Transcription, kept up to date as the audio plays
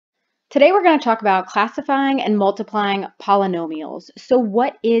Today we're going to talk about classifying and multiplying polynomials. So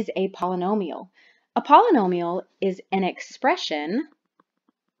what is a polynomial? A polynomial is an expression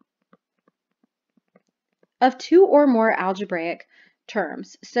of two or more algebraic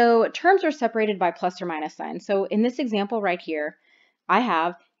terms. So terms are separated by plus or minus signs. So in this example right here, I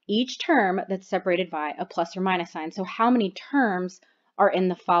have each term that's separated by a plus or minus sign. So how many terms are in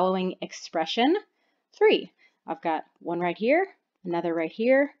the following expression? 3. I've got one right here, another right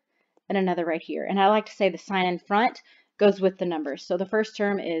here, and another right here. And I like to say the sign in front goes with the numbers. So the first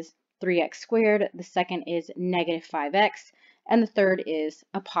term is 3x squared, the second is negative 5x, and the third is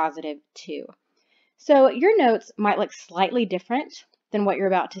a positive 2. So your notes might look slightly different than what you're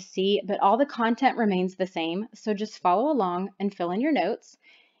about to see, but all the content remains the same. So just follow along and fill in your notes,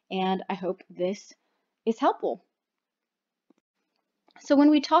 and I hope this is helpful. So when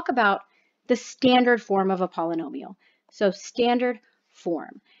we talk about the standard form of a polynomial, so standard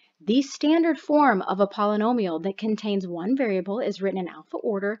form. The standard form of a polynomial that contains one variable is written in alpha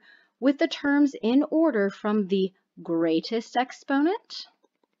order with the terms in order from the greatest exponent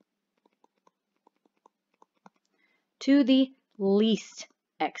to the least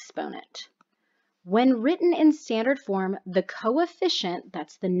exponent. When written in standard form, the coefficient,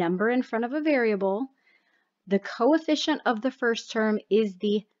 that's the number in front of a variable, the coefficient of the first term is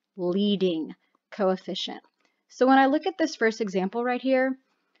the leading coefficient. So when I look at this first example right here,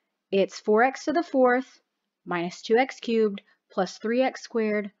 it's 4x to the fourth minus 2x cubed plus 3x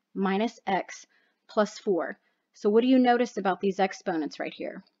squared minus x plus 4. So what do you notice about these exponents right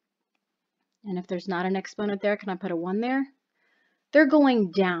here? And if there's not an exponent there, can I put a 1 there? They're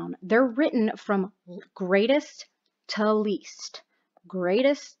going down. They're written from greatest to least.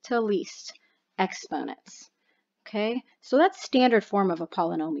 Greatest to least exponents. Okay, so that's standard form of a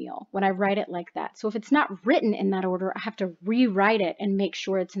polynomial when I write it like that. So if it's not written in that order, I have to rewrite it and make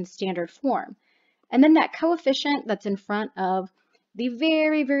sure it's in standard form. And then that coefficient that's in front of the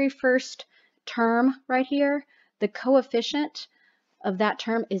very, very first term right here, the coefficient of that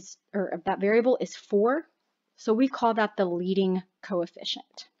term is, or of that variable is 4. So we call that the leading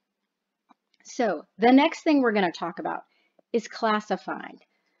coefficient. So the next thing we're going to talk about is classifying.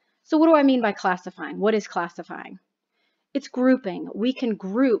 So what do I mean by classifying? What is classifying? It's grouping. We can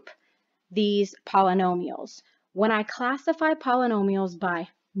group these polynomials. When I classify polynomials by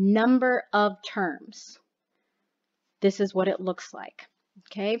number of terms, this is what it looks like.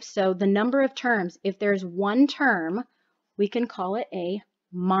 Okay, so the number of terms, if there's one term, we can call it a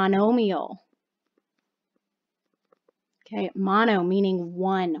monomial. Okay, mono meaning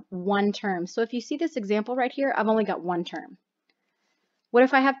one term. So if you see this example right here, I've only got one term. What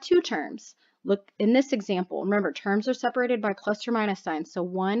if I have two terms? Look, in this example, remember, terms are separated by plus or minus signs. So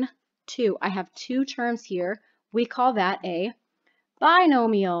 1, 2. I have two terms here. We call that a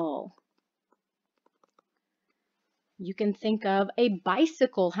binomial. You can think of a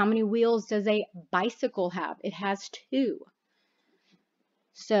bicycle. How many wheels does a bicycle have? It has 2.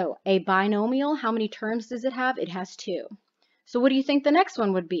 So a binomial, how many terms does it have? It has 2. So what do you think the next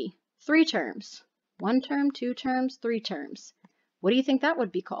one would be? 3 terms. 1 term, 2 terms, 3 terms. What do you think that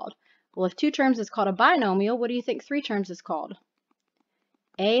would be called? Well, if 2 terms is called a binomial, what do you think 3 terms is called?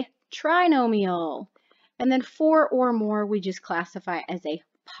 A trinomial. And then 4 or more, we just classify as a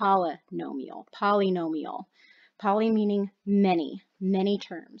polynomial. Polynomial. Poly meaning many, many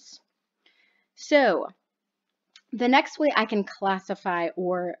terms. So the next way I can classify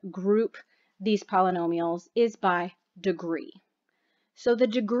or group these polynomials is by degree. So the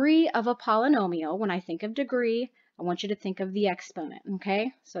degree of a polynomial, when I think of degree, I want you to think of the exponent,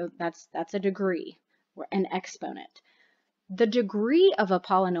 okay? So that's a degree, or an exponent. The degree of a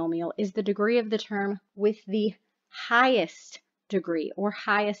polynomial is the degree of the term with the highest degree, or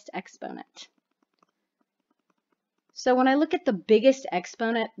highest exponent. So when I look at the biggest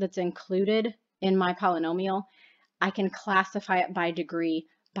exponent that's included in my polynomial, I can classify it by degree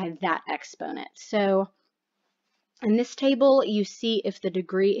by that exponent. So in this table, you see if the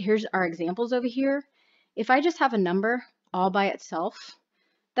degree, here's our examples over here. If I just have a number all by itself,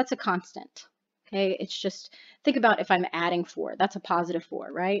 that's a constant, okay? It's just, think about if I'm adding 4, that's a positive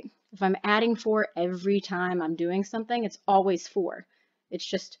 4, right? If I'm adding 4 every time I'm doing something, it's always 4. It's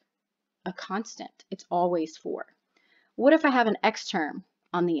just a constant, it's always 4. What if I have an x term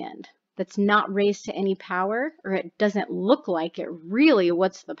on the end that's not raised to any power, or it doesn't look like it really,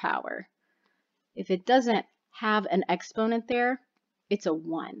 what's the power? If it doesn't have an exponent there, it's a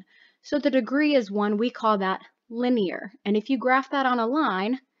 1. So the degree is 1, we call that linear. And if you graph that on a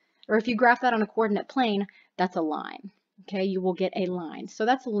line, or if you graph that on a coordinate plane, that's a line. Okay, you will get a line. So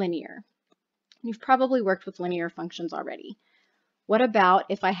that's linear. You've probably worked with linear functions already. What about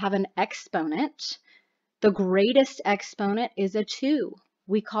if I have an exponent? The greatest exponent is a 2.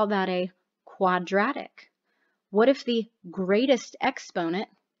 We call that a quadratic. What if the greatest exponent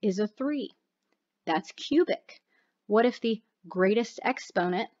is a 3? That's cubic. What if the greatest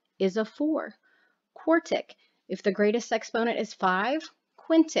exponent is a 4? Quartic. If the greatest exponent is 5,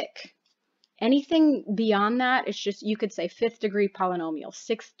 quintic. Anything beyond that, it's just, you could say 5th degree polynomial,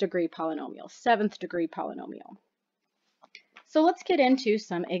 6th degree polynomial, 7th degree polynomial. So let's get into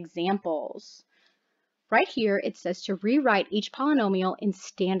some examples. Right here, it says to rewrite each polynomial in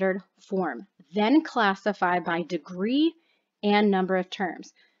standard form, then classify by degree and number of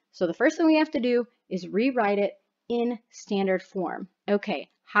terms. So the first thing we have to do is rewrite it in standard form. Okay,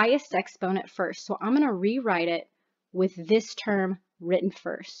 highest exponent first. So I'm going to rewrite it with this term written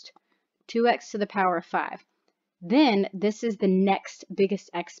first, 2x to the power of 5. Then this is the next biggest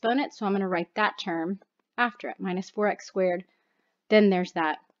exponent, so I'm going to write that term after it, minus 4x squared. Then there's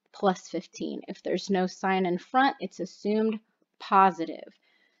that plus 15. If there's no sign in front, it's assumed positive.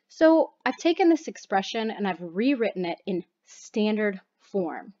 So I've taken this expression and I've rewritten it in standard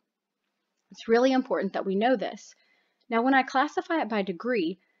form. It's really important that we know this. Now, when I classify it by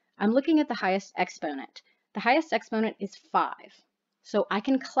degree, I'm looking at the highest exponent. The highest exponent is 5. So I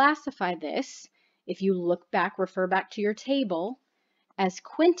can classify this, if you look back, refer back to your table, as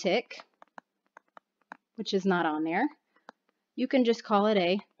quintic, which is not on there. You can just call it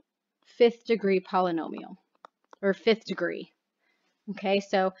a 5th degree polynomial, or 5th degree. Okay,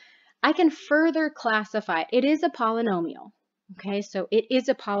 so I can further classify it. It is a polynomial. Okay, so it is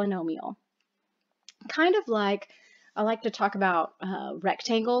a polynomial. Kind of like, I like to talk about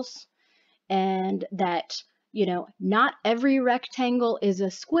rectangles, and that, you know, not every rectangle is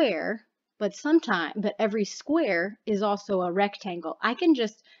a square, but every square is also a rectangle. I can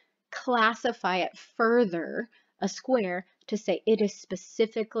just classify it further, a square, to say it is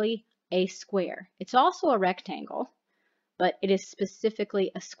specifically a square. It's also a rectangle, but it is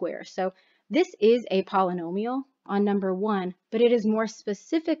specifically a square. So this is a polynomial on number 1, but it is more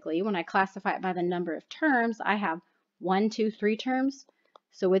specifically, when I classify it by the number of terms, I have 1, 2, 3 terms,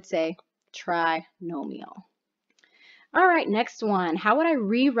 so it's a trinomial. All right, next one. How would I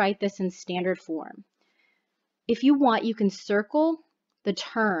rewrite this in standard form? If you want, you can circle the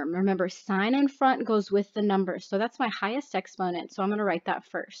term. Remember, sign in front goes with the number. So that's my highest exponent, so I'm going to write that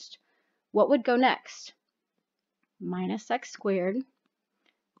first. What would go next? Minus x squared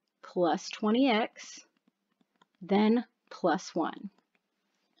plus 20x, then plus 1.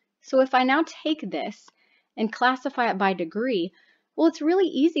 So if I now take this and classify it by degree, well, it's really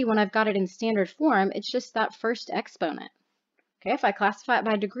easy when I've got it in standard form. It's just that first exponent. Okay, if I classify it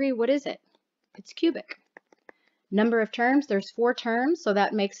by degree, what is it? It's cubic. Number of terms, there's 4 terms, so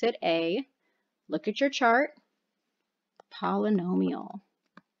that makes it a, look at your chart, polynomial.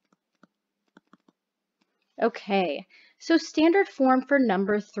 Okay, so standard form for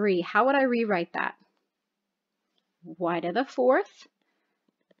number 3, how would I rewrite that? Y to the 4th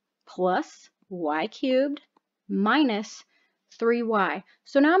plus y cubed minus 3y.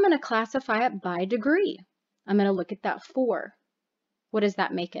 So now I'm going to classify it by degree. I'm going to look at that 4. What does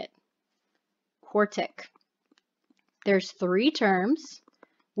that make it? Quartic. There's 3 terms,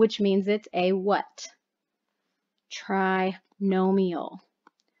 which means it's a what? Trinomial.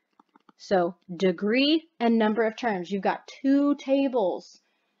 So degree and number of terms. You've got 2 tables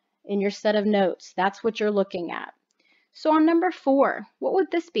in your set of notes. That's what you're looking at. So on number 4, what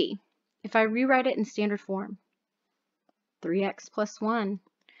would this be if I rewrite it in standard form? 3x plus 1.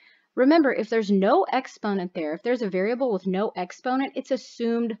 Remember, if there's no exponent there, if there's a variable with no exponent, it's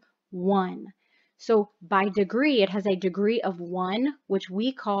assumed 1. So by degree, it has a degree of 1, which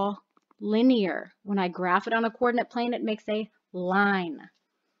we call linear. When I graph it on a coordinate plane, it makes a line.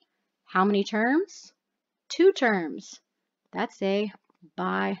 How many terms? 2 terms. That's a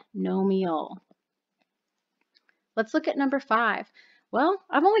binomial. Let's look at number 5. Well,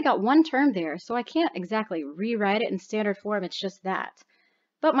 I've only got 1 term there, so I can't exactly rewrite it in standard form. It's just that.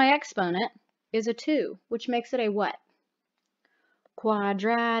 But my exponent is a 2, which makes it a what?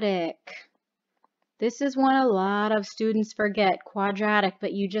 Quadratic. This is one a lot of students forget, quadratic,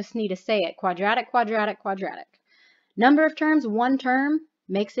 but you just need to say it. Quadratic, quadratic, quadratic. Number of terms, 1 term,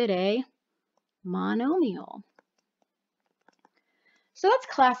 makes it a monomial. So that's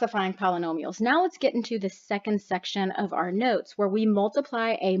classifying polynomials. Now let's get into the second section of our notes, where we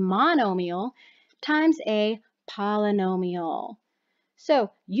multiply a monomial times a polynomial.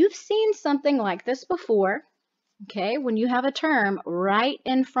 So you've seen something like this before. Okay, when you have a term right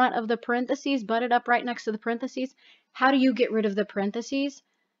in front of the parentheses, butted up right next to the parentheses, how do you get rid of the parentheses?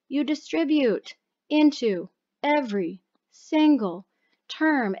 You distribute into every single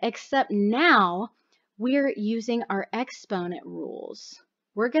term, except now we're using our exponent rules.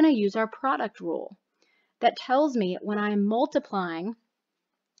 We're going to use our product rule that tells me when I'm multiplying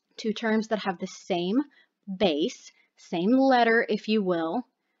two terms that have the same base, same letter, if you will,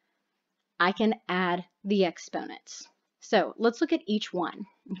 I can add the exponents. So let's look at each one,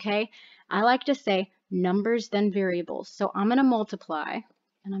 okay? I like to say numbers then variables. So I'm going to multiply,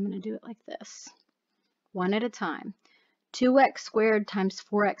 and I'm going to do it like this, one at a time. 2x squared times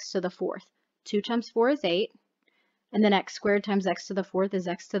 4x to the fourth. 2 times 4 is 8, and then x squared times x to the fourth is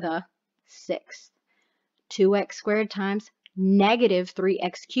x to the sixth. 2x squared times negative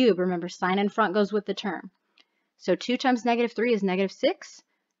 3x cubed. Remember, sign in front goes with the term. So 2 times negative 3 is negative 6.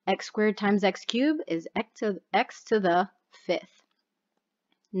 X squared times x cubed is x to the fifth.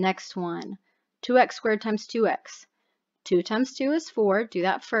 Next one, 2x squared times 2x. 2 times 2 is 4. Do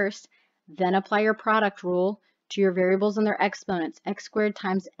that first. Then apply your product rule to your variables and their exponents. X squared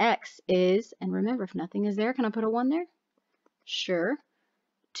times x is, and remember, if nothing is there, can I put a 1 there? Sure.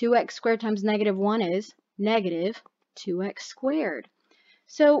 2x squared times negative 1 is negative 2x squared.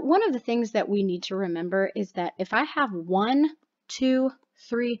 So one of the things that we need to remember is that if I have 1, 2,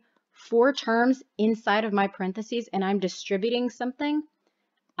 3, 4 terms inside of my parentheses and I'm distributing something,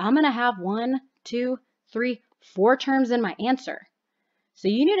 I'm going to have 1, 2, 3, 4 terms in my answer. So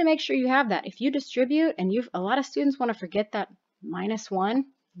you need to make sure you have that. If you distribute, and a lot of students want to forget that -1,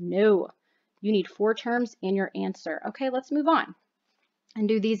 no, you need 4 terms in your answer. Okay, let's move on and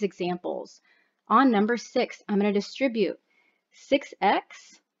do these examples. On number 6, I'm going to distribute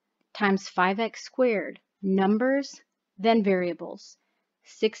 6x times 5x squared, numbers, then variables.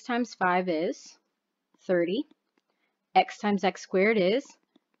 6 times 5 is 30. X times x squared is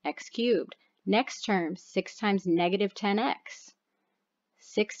x cubed. Next term, 6 times negative 10x.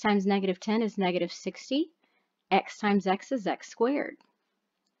 6 times negative 10 is negative 60. X times x is x squared.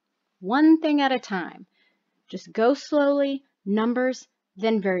 One thing at a time. Just go slowly, numbers,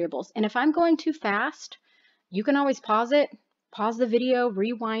 then variables. And if I'm going too fast, you can always pause it, pause the video,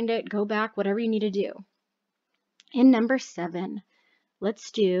 rewind it, go back, whatever you need to do. In number 7,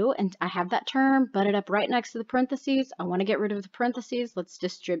 let's do, and I have that term butted up right next to the parentheses. I want to get rid of the parentheses. Let's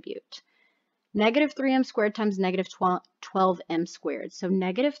distribute. Negative 3m squared times negative 12m squared. So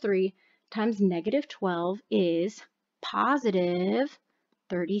negative 3 times negative 12 is positive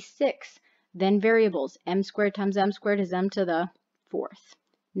 36. Then variables. M squared times m squared is m to the fourth.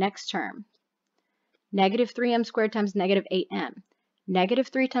 Next term. Negative 3m squared times negative 8m. Negative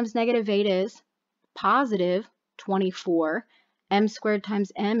 3 times negative 8 is positive 24. M squared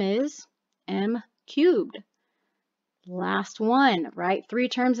times m is m cubed. Last one, right? 3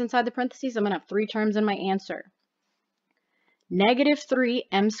 terms inside the parentheses. I'm going to have 3 terms in my answer. Negative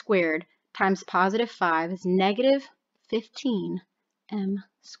 3m squared times positive 5 is negative 15m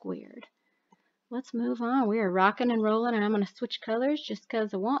squared. Let's move on. We are rocking and rolling, and I'm going to switch colors just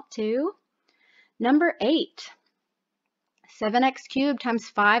because I want to. Number 8, 7x cubed times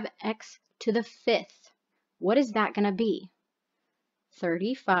 5x to the fifth. What is that going to be?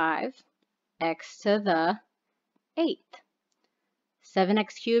 35x to the 8th.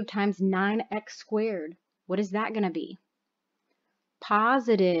 7x cubed times 9x squared. What is that going to be?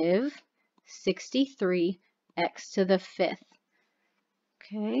 Positive 63x to the 5th.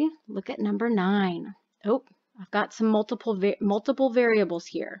 Okay, look at number 9. Oh, I've got some multiple variables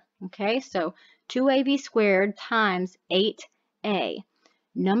here. Okay, so 2ab squared times 8a.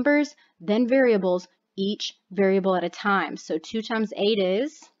 Numbers, then variables, each variable at a time. So 2 times 8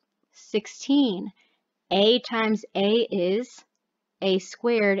 is 16. A times a is a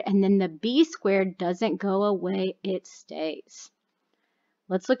squared, and then the b squared doesn't go away, it stays.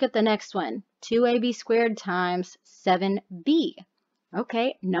 Let's look at the next one. 2ab squared times 7b.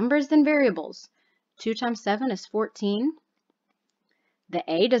 Okay, numbers then variables. 2 times 7 is 14. The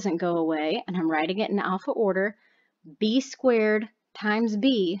a doesn't go away, and I'm writing it in alpha order. B squared times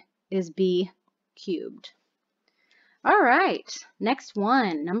b is b cubed. All right, next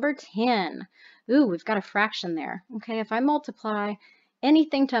one, number 10. Ooh, we've got a fraction there. Okay, if I multiply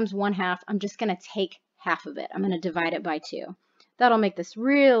anything times 1/2, I'm just going to take half of it. I'm going to divide it by 2. That'll make this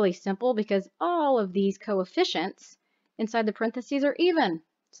really simple because all of these coefficients inside the parentheses are even.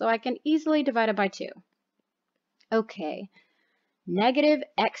 So I can easily divide it by 2. Okay, negative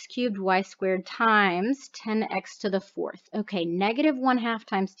x cubed y squared times 10x to the fourth. Okay, negative 1/2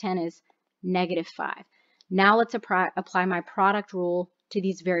 times 10 is negative 5. Now let's apply my product rule to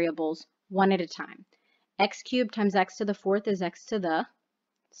these variables one at a time. X cubed times x to the fourth is x to the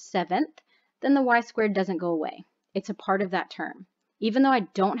 7th. Then the y squared doesn't go away. It's a part of that term. Even though I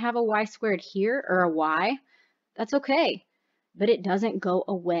don't have a y squared here, or a y, That's okay, but it doesn't go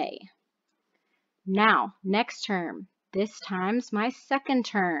away. Now, next term, this times my second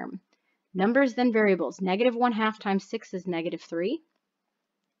term. Numbers then variables. Negative 1/2 times 6 is negative 3.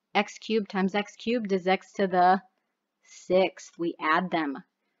 X cubed times x cubed is x to the 6th. We add them.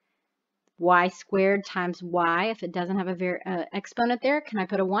 Y squared times y, if it doesn't have a exponent there, can I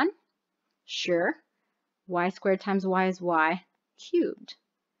put a 1? Sure. Y squared times y is y cubed.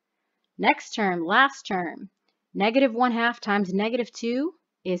 Next term, last term. Negative 1/2 times negative 2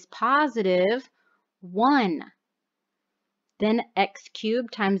 is positive 1. Then x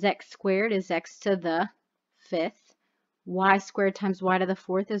cubed times x squared is x to the 5th. Y squared times y to the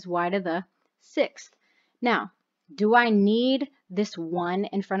 4th is y to the 6th. Now, do I need this 1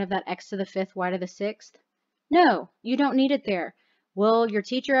 in front of that x to the 5th, y to the 6th? No, you don't need it there. Will your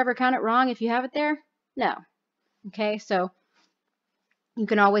teacher ever count it wrong if you have it there? No. Okay, so you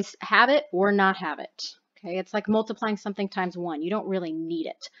can always have it or not have it. Okay, it's like multiplying something times 1. You don't really need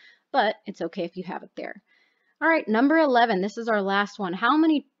it, but it's okay if you have it there. All right, number 11, this is our last one. How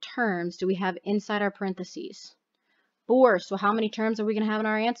many terms do we have inside our parentheses? 4. So how many terms are we going to have in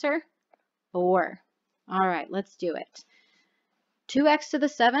our answer? 4. All right, let's do it. 2x to the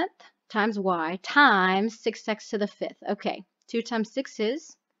 7th times y times 6x to the 5th. Okay, 2 times 6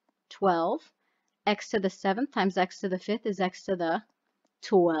 is 12. X to the 7th times x to the 5th is x to the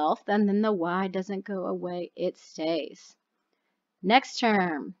 12th. And then the y doesn't go away, it stays. Next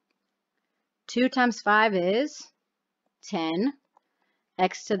term. 2 times 5 is 10.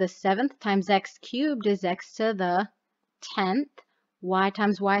 X to the 7th times x cubed is x to the 10th. Y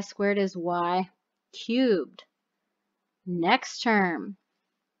times y squared is y cubed. Next term.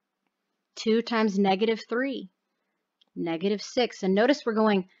 2 times negative 3. Negative 6. And notice we're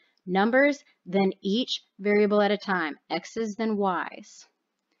going numbers, then each variable at a time. X's, then y's.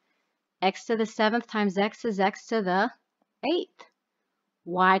 X to the 7th times x is x to the 8th.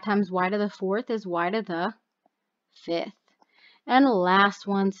 Y times y to the 4th is y to the 5th. And last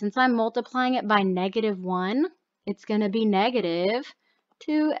one, since I'm multiplying it by negative 1, it's going to be negative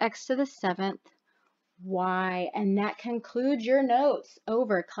 2x to the 7th y. And that concludes your notes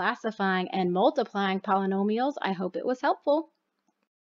over classifying and multiplying polynomials. I hope it was helpful.